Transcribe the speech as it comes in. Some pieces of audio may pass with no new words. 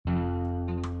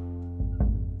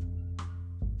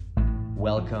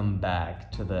Welcome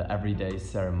back to the Everyday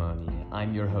Ceremony.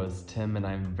 I'm your host Tim, and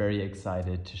I'm very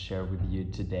excited to share with you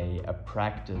today a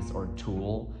practice or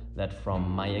tool that from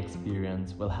my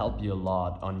experience will help you a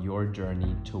lot on your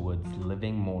journey towards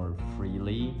living more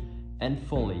freely and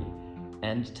fully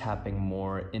and tapping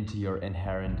more into your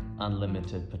inherent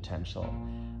unlimited potential.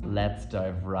 Let's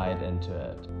dive right into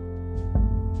it.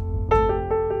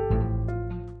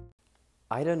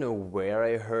 I don't know where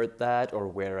I heard that or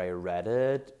where I read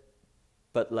it,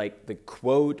 but like the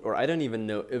quote, or I don't even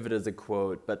know if it is a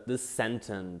quote, but this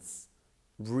sentence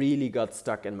really got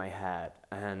stuck in my head.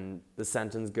 And the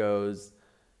sentence goes,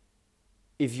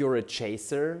 if you're a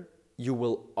chaser, you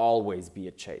will always be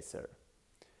a chaser.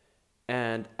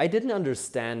 And I didn't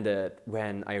understand it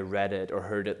when I read it or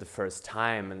heard it the first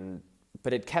time,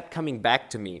 but it kept coming back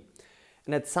to me.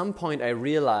 And at some point I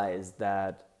realized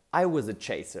that I was a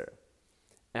chaser.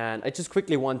 And I just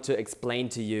quickly want to explain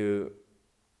to you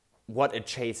what a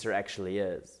chaser actually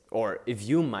is, or if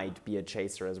you might be a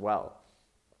chaser as well.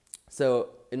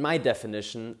 So in my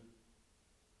definition,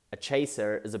 a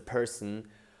chaser is a person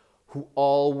who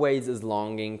always is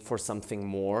longing for something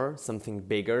more, something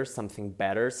bigger, something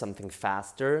better, something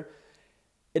faster.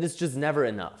 It is just never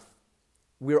enough.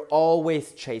 We're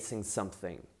always chasing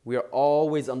something. We are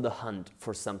always on the hunt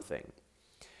for something.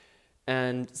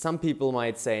 And some people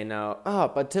might say now,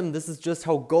 but Tim, this is just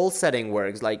how goal setting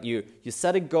works. Like you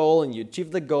set a goal and you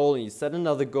achieve the goal and you set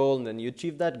another goal and then you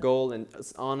achieve that goal and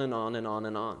it's on and on and on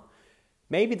and on.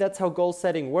 Maybe that's how goal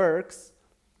setting works.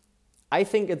 I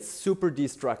think it's super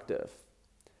destructive.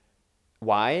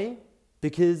 Why?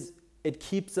 Because it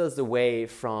keeps us away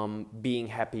from being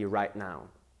happy right now.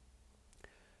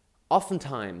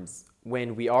 Oftentimes,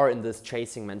 when we are in this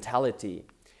chasing mentality,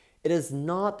 it is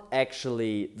not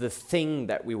actually the thing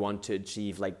that we want to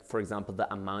achieve, like for example,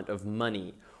 the amount of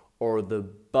money or the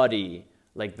body,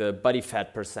 like the body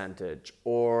fat percentage,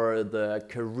 or the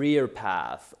career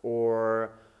path,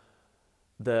 or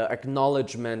the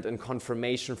acknowledgement and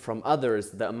confirmation from others,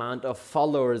 the amount of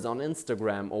followers on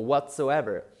Instagram or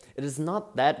whatsoever. It is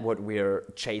not that what we're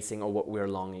chasing or what we're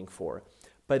longing for,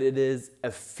 but it is a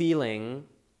feeling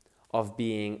of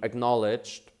being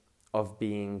acknowledged, of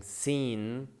being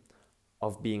seen,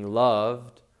 of being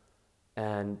loved,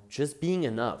 and just being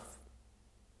enough.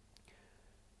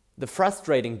 The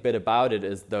frustrating bit about it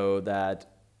is, though, that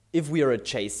if we are a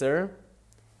chaser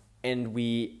and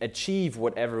we achieve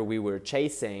whatever we were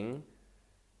chasing,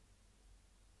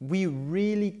 we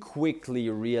really quickly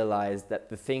realize that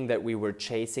the thing that we were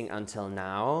chasing until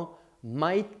now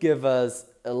might give us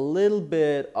a little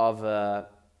bit of a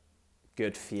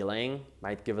good feeling,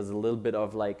 might give us a little bit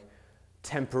of like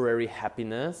temporary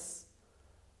happiness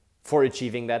for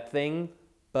achieving that thing,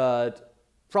 but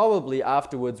probably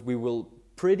afterwards we will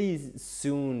pretty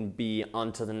soon be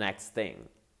onto the next thing,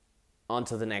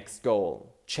 onto the next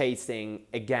goal, chasing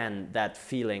again that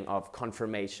feeling of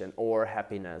confirmation or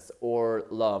happiness or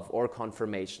love or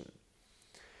confirmation.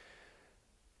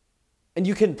 And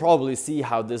you can probably see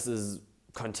how this is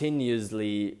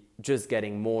continuously just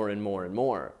getting more and more and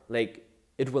more. Like,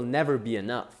 it will never be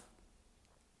enough.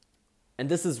 And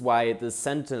this is why this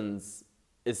sentence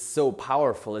is so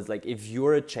powerful. It's like, if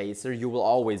you're a chaser, you will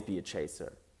always be a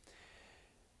chaser.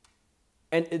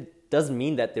 And it doesn't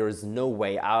mean that there is no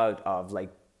way out of like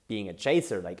being a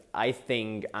chaser. Like, I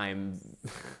think I'm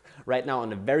right now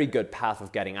on a very good path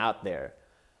of getting out there,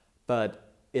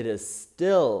 but it is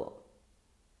still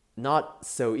not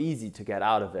so easy to get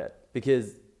out of it,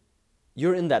 because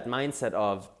you're in that mindset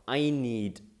of, I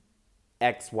need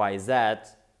X, Y, Z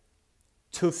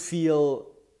to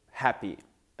feel happy,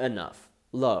 enough,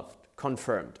 loved,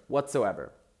 confirmed,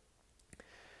 whatsoever.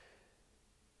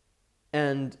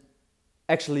 And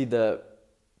actually the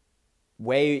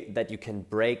way that you can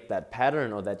break that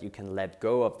pattern, or that you can let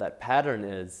go of that pattern,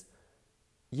 is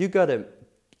you gotta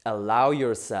allow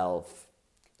yourself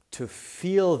to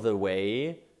feel the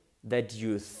way that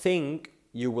you think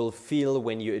you will feel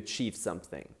when you achieve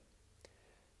something.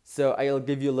 So I'll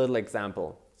give you a little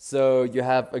example. So you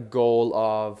have a goal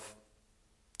of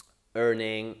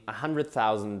earning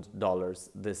 $100,000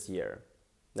 this year.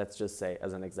 Let's just say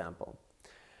as an example.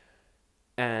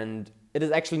 And it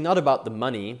is actually not about the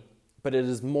money, but it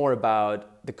is more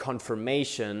about the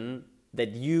confirmation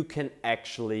that you can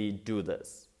actually do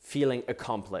this. Feeling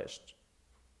accomplished.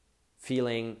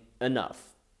 Feeling enough.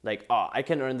 Like, oh, I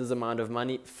can earn this amount of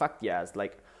money. Fuck yes.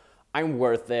 Like, I'm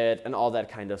worth it and all that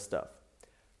kind of stuff.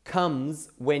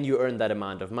 Comes when you earn that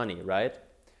amount of money, right?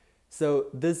 So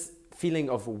this feeling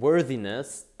of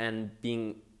worthiness and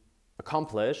being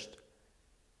accomplished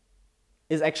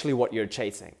is actually what you're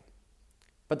chasing.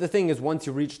 But the thing is, once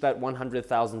you reach that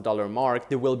 $100,000 mark,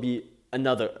 there will be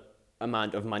another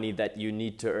amount of money that you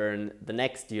need to earn the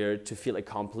next year to feel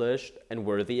accomplished and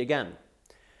worthy again.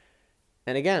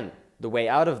 And again, the way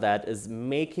out of that is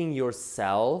making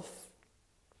yourself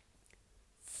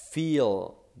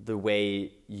feel the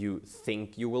way you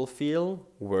think you will feel,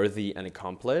 worthy and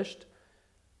accomplished,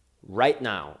 right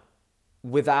now,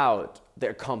 without the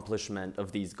accomplishment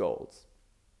of these goals.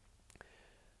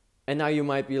 And now you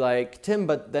might be like, Tim,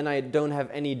 but then I don't have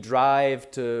any drive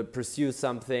to pursue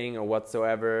something or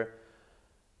whatsoever.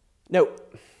 No,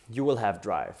 you will have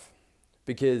drive,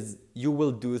 because you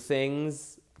will do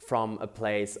things from a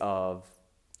place of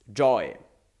joy,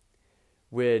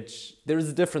 which there is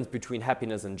a difference between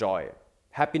happiness and joy.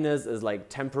 Happiness is like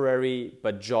temporary,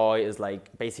 but joy is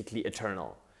like basically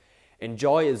eternal. And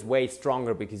joy is way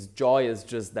stronger, because joy is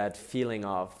just that feeling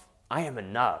of, I am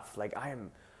enough, like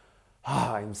I'm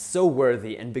so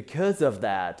worthy, and because of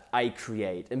that I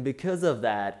create, and because of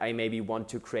that I maybe want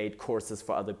to create courses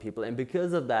for other people, and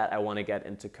because of that I want to get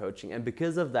into coaching, and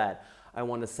because of that I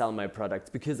want to sell my products,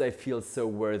 because I feel so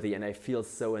worthy and I feel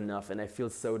so enough and I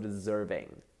feel so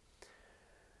deserving.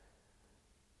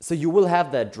 So you will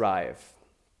have that drive.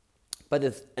 But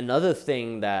it's another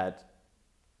thing that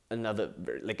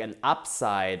an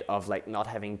upside of like not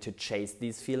having to chase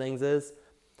these feelings is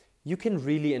you can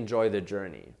really enjoy the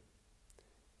journey.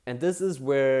 And this is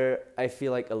where I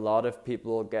feel like a lot of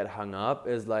people get hung up,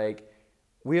 is like,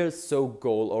 we are so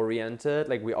goal oriented.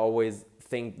 Like, we always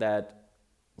think that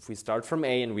if we start from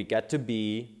A and we get to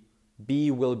B, B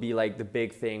will be like the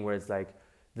big thing where it's like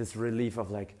this relief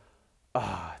of like,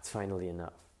 it's finally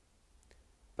enough.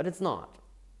 But it's not.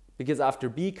 Because after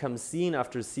B comes C, and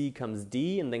after C comes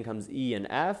D, and then comes E and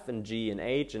F and G and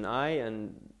H and I,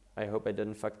 and I hope I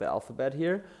didn't fuck the alphabet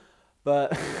here,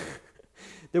 but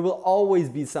there will always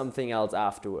be something else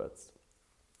afterwards.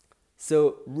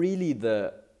 So really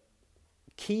the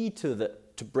key to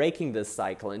breaking this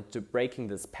cycle and to breaking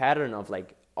this pattern of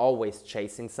like always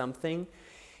chasing something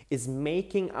is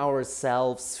making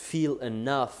ourselves feel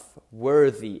enough,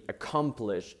 worthy,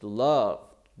 accomplished,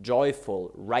 loved,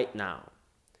 joyful right now.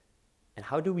 And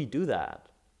how do we do that?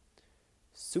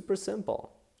 Super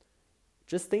simple.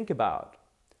 Just think about,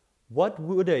 what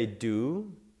would I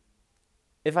do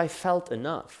if I felt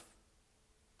enough?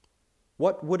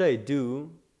 What would I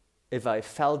do if I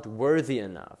felt worthy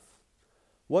enough?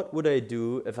 What would I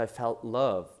do if I felt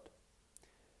loved?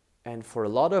 And for a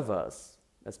lot of us,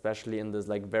 especially in this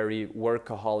like very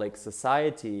workaholic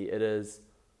society, it is,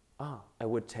 I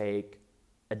would take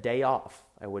a day off.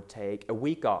 I would take a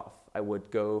week off. I would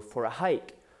go for a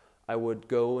hike. I would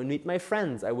go and meet my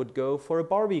friends. I would go for a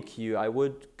barbecue. I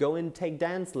would go and take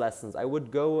dance lessons. I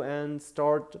would go and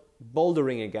start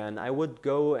bouldering again. I would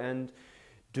go and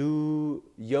do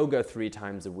yoga 3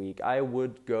 times a week. I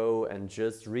would go and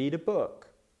just read a book.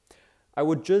 I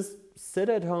would just sit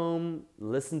at home,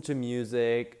 listen to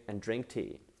music, and drink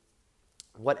tea.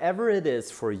 Whatever it is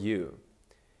for you,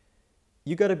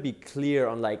 you gotta be clear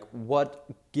on like what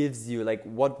gives you, like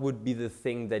what would be the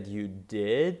thing that you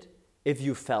did if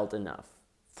you felt enough.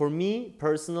 For me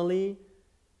personally,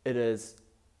 it is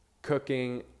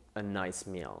cooking a nice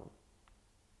meal,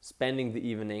 spending the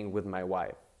evening with my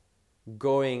wife,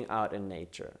 going out in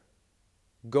nature,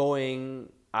 going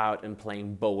out and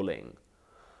playing bowling.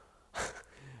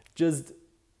 Just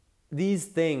these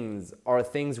things are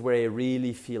things where I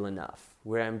really feel enough,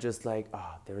 where I'm just like,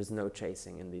 there is no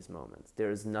chasing in these moments.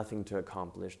 There is nothing to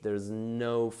accomplish. There's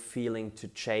no feeling to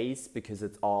chase because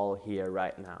it's all here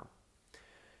right now.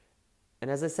 And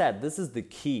as I said, this is the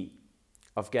key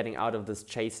of getting out of this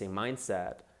chasing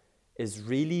mindset, is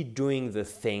really doing the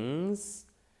things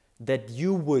that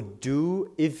you would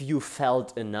do if you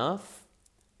felt enough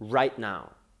right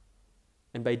now.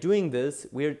 And by doing this,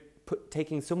 we're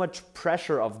taking so much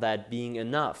pressure of that being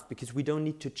enough, because we don't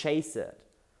need to chase it,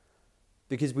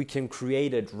 because we can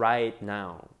create it right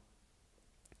now.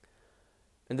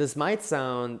 And this might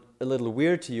sound a little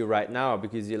weird to you right now,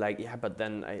 because you're like, yeah, but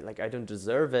then I don't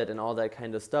deserve it and all that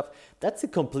kind of stuff. That's a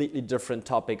completely different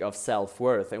topic of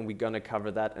self-worth, and we're gonna cover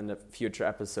that in a future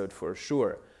episode for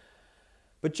sure.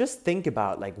 But just think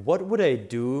about, like, what would I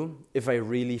do if I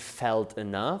really felt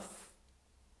enough?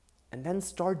 And then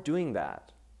start doing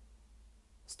that.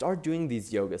 Start doing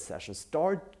these yoga sessions,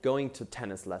 start going to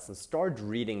tennis lessons, start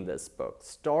reading this book,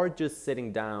 start just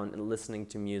sitting down and listening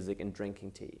to music and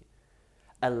drinking tea.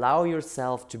 Allow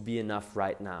yourself to be enough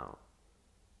right now.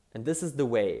 And this is the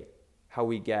way how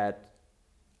we get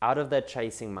out of that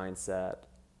chasing mindset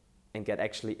and get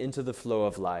actually into the flow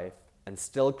of life and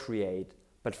still create,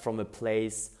 but from a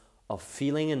place of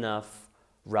feeling enough,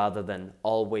 rather than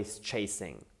always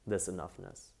chasing this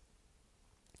enoughness.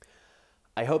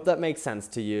 I hope that makes sense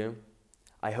to you.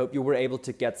 I hope you were able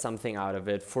to get something out of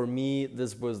it. For me,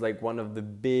 this was like one of the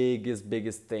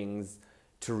biggest things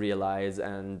to realize,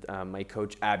 and my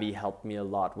coach Abby helped me a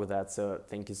lot with that. So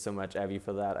thank you so much, Abby,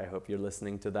 for that. I hope you're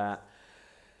listening to that.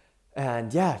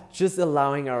 And yeah, just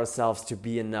allowing ourselves to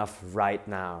be enough right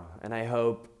now. And I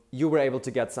hope you were able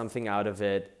to get something out of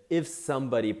it. If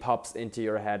somebody pops into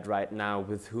your head right now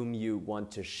with whom you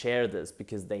want to share this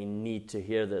because they need to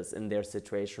hear this in their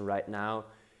situation right now,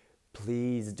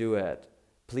 please do it.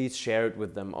 Please share it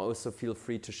with them. Also feel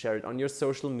free to share it on your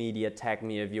social media. Tag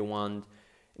me if you want.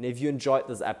 And if you enjoyed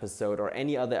this episode or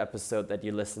any other episode that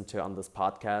you listen to on this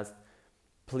podcast,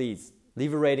 please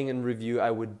leave a rating and review.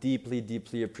 I would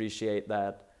deeply appreciate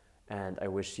that. And I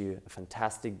wish you a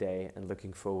fantastic day and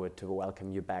looking forward to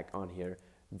welcome you back on here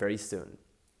very soon.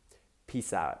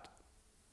 Peace out.